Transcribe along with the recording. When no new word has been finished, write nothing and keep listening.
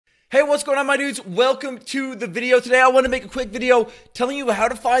Hey, what's going on, my dudes? Welcome to the video. Today I want to make a quick video telling you how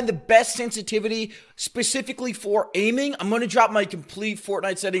to find the best sensitivity specifically for aiming. I'm going to drop my complete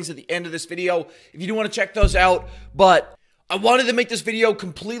Fortnite settings at the end of this video if you do want to check those out, but I wanted to make this video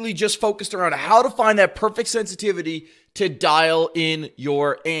completely just focused around how to find that perfect sensitivity to dial in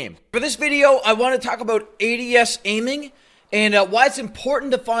your aim. For this video, I want to talk about ADS aiming and why it's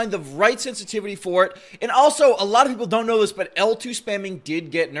important to find the right sensitivity for it. And also, a lot of people don't know this, but L2 spamming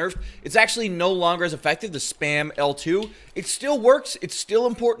did get nerfed. It's actually no longer as effective to spam L2. It still works. It's still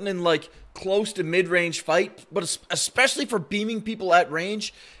important in like close to mid-range fight, but especially for beaming people at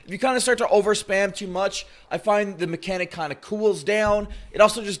range. If you kind of start to over-spam too much, I find the mechanic kind of cools down. It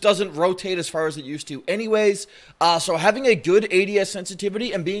also just doesn't rotate as far as it used to anyways. So having a good ADS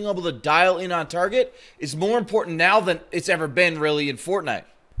sensitivity and being able to dial in on target is more important now than it's ever been really in Fortnite.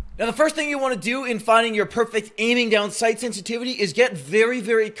 Now, the first thing you want to do in finding your perfect aiming down sight sensitivity is get very,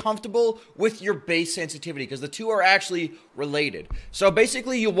 very comfortable with your base sensitivity because the two are actually related. So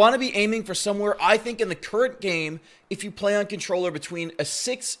basically, you want to be aiming for somewhere, I think, in the current game, if you play on controller, between a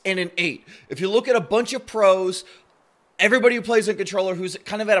 6 and an 8. If you look at a bunch of pros, everybody who plays on controller who's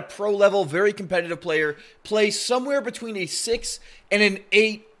kind of at a pro level, very competitive player, plays somewhere between a 6 and an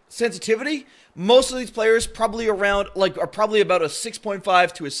 8 sensitivity. Most of these players probably around, are probably about a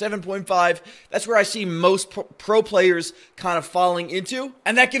 6.5 to a 7.5. That's where I see most pro players kind of falling into.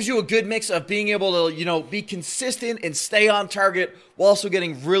 And that gives you a good mix of being able to, be consistent and stay on target while also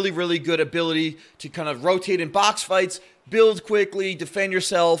getting really, really good ability to kind of rotate in box fights, build quickly, defend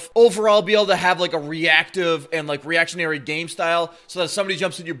yourself, overall be able to have like a reactive and like reactionary game style so that if somebody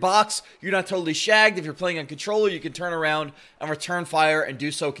jumps in your box, you're not totally shagged. If you're playing on controller, you can turn around and return fire and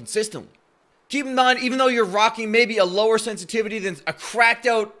do so consistently. Keep in mind, even though you're rocking maybe a lower sensitivity than a cracked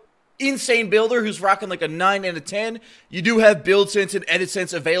out insane builder who's rocking like a 9 and a 10, you do have build sense and edit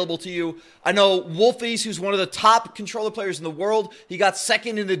sense available to you. I know Wolfies, who's one of the top controller players in the world, he got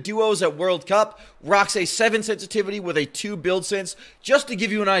second in the duos at World Cup, rocks a 7 sensitivity with a 2 build sense, just to give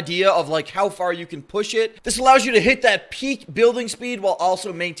you an idea of like how far you can push it. This allows you to hit that peak building speed while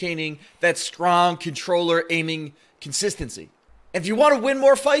also maintaining that strong controller aiming consistency. If you want to win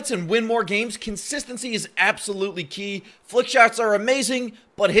more fights and win more games, consistency is absolutely key. Flick shots are amazing,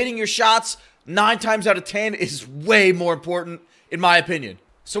 but hitting your shots 9 times out of 10 is way more important, in my opinion.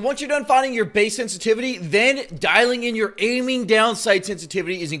 So once you're done finding your base sensitivity, then dialing in your aiming down sight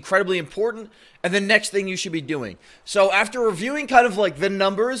sensitivity is incredibly important, and the next thing you should be doing. So after reviewing kind of like the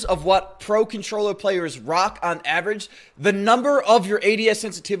numbers of what pro controller players rock on average, the number of your ADS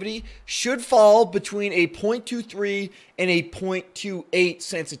sensitivity should fall between a 0.23 and a 0.28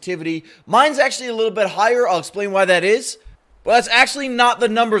 sensitivity. Mine's actually a little bit higher. I'll explain why that is. But that's actually not the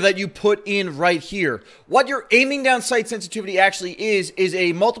number that you put in right here. What your aiming down sight sensitivity actually is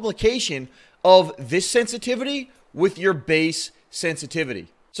a multiplication of this sensitivity with your base sensitivity.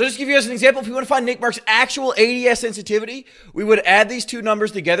 So just to give you guys an example, if you want to find Nickmark's actual ADS sensitivity, we would add these two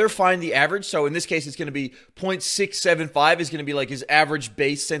numbers together, find the average. So in this case, it's going to be 0.675 is going to be like his average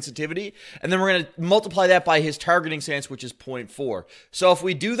base sensitivity. And then we're going to multiply that by his targeting sense, which is 0.4. So if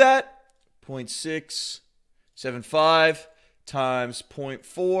we do that, 0.675 times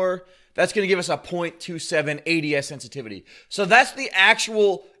 0.4, that's going to give us a 0.27 ADS sensitivity. So that's the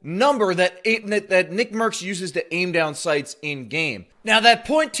actual number that Nickmercs uses to aim down sights in game. Now that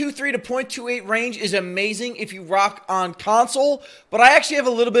 0.23 to 0.28 range is amazing if you rock on console, but I actually have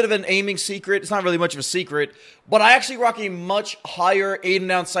a little bit of an aiming secret. It's not really much of a secret, but I actually rock a much higher aim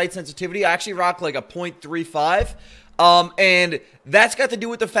down sight sensitivity. I actually rock like a 0.35, and that's got to do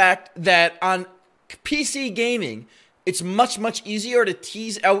with the fact that on PC gaming, it's much, much easier to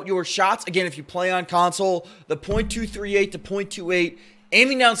tease out your shots. Again, if you play on console, the 0.238 to 0.28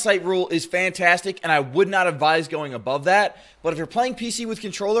 aiming down sight rule is fantastic, and I would not advise going above that. But if you're playing PC with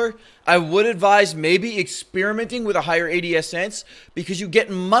controller, I would advise maybe experimenting with a higher ADS sense because you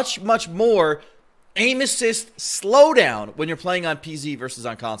get much, much more aim assist slowdown when you're playing on PC versus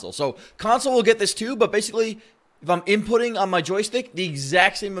on console. So console will get this too, but basically, if I'm inputting on my joystick the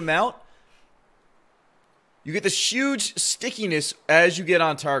exact same amount, you get this huge stickiness as you get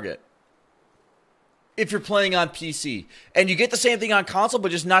on target if you're playing on PC. And you get the same thing on console,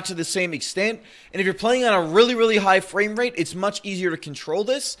 but just not to the same extent. And if you're playing on a really, really high frame rate, it's much easier to control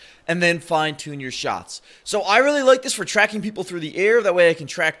this and then fine-tune your shots. So I really like this for tracking people through the air. That way I can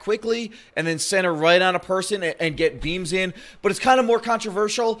track quickly and then center right on a person and get beams in. But it's kind of more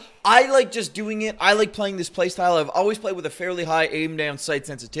controversial. I like just doing it. I like playing this playstyle. I've always played with a fairly high aim down sight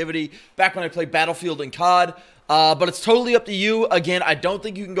sensitivity. Back when I played Battlefield and COD, But it's totally up to you. Again, I don't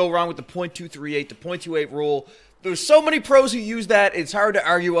think you can go wrong with the 0.238 to 0.28 rule. There's so many pros who use that, it's hard to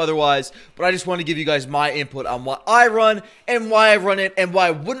argue otherwise, but I just want to give you guys my input on what I run and why I run it and why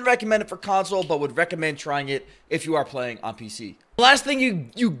I wouldn't recommend it for console, but would recommend trying it if you are playing on PC. The last thing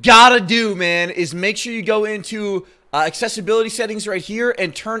you gotta do, man, is make sure you go into accessibility settings right here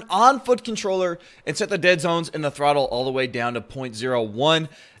and turn on foot controller and set the dead zones and the throttle all the way down to 0.01.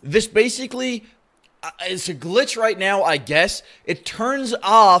 This basically, it's a glitch right now, I guess. It turns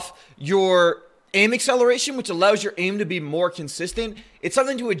off your aim acceleration, which allows your aim to be more consistent. It's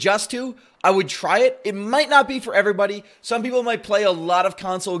something to adjust to. I would try it. It might not be for everybody. Some people might play a lot of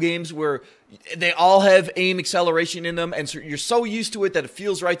console games where they all have aim acceleration in them, and so you're so used to it that it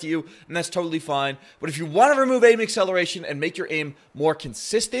feels right to you, and that's totally fine. But if you want to remove aim acceleration and make your aim more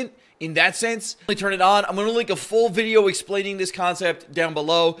consistent, in that sense, turn it on. I'm going to link a full video explaining this concept down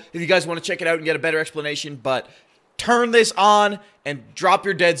below if you guys want to check it out and get a better explanation, but turn this on and drop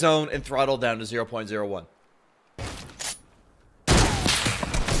your dead zone and throttle down to 0.01.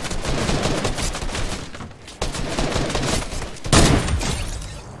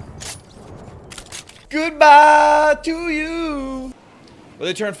 Goodbye to you. What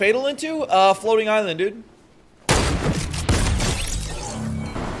did they turn Fatal into? Floating island, dude.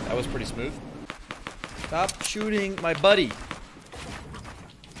 That was pretty smooth. Stop shooting my buddy.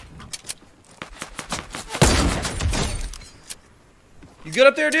 You good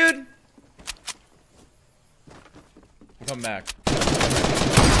up there, dude? I'll come back.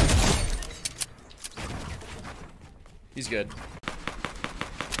 He's good.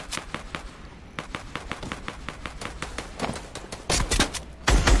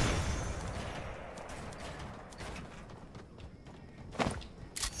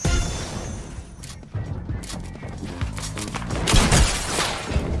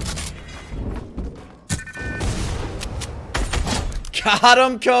 Got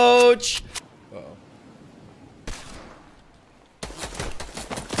him, coach! Uh-oh.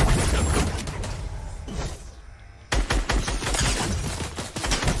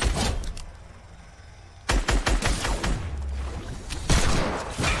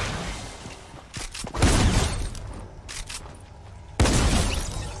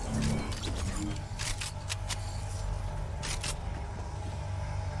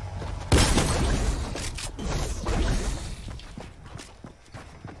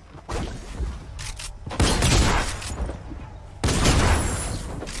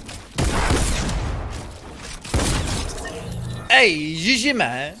 Hey, GG,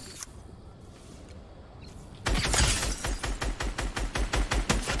 man.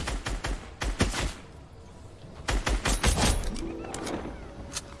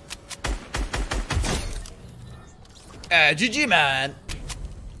 GG, man.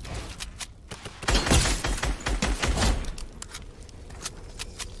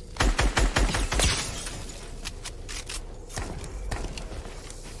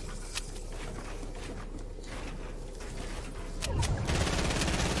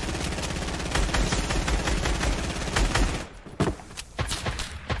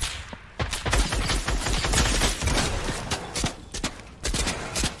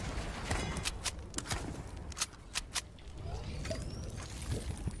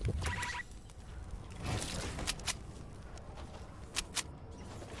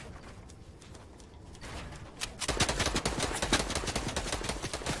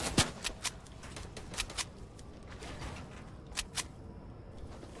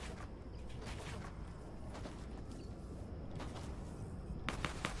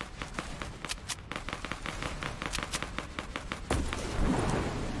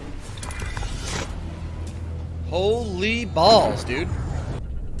 Holy balls, dude.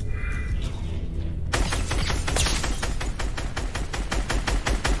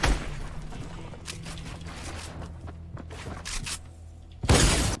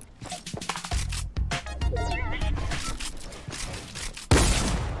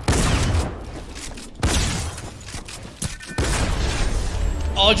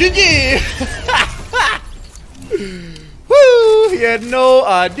 Oh, GG! Woo! He had no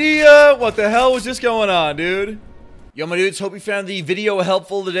idea what the hell was just going on, dude. Yo, my dudes, hope you found the video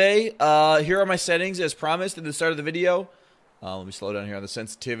helpful today. Here are my settings as promised at the start of the video. Let me slow down here on the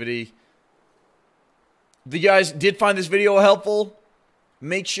sensitivity. If you guys did find this video helpful,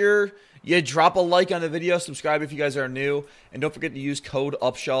 make sure you drop a like on the video, subscribe if you guys are new, and don't forget to use code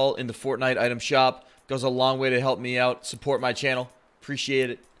Upshall in the Fortnite item shop. It goes a long way to help me out, support my channel. Appreciate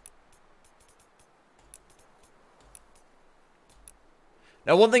it.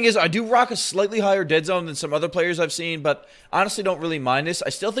 Now, one thing is, I do rock a slightly higher dead zone than some other players I've seen, but honestly don't really mind this. I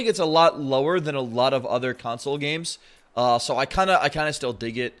still think it's a lot lower than a lot of other console games, so I kind of still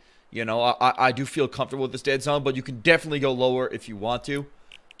dig it. You know, I do feel comfortable with this dead zone, but you can definitely go lower if you want to.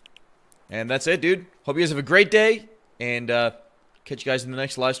 And that's it, dude. Hope you guys have a great day, and catch you guys in the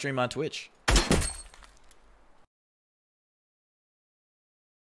next live stream on Twitch.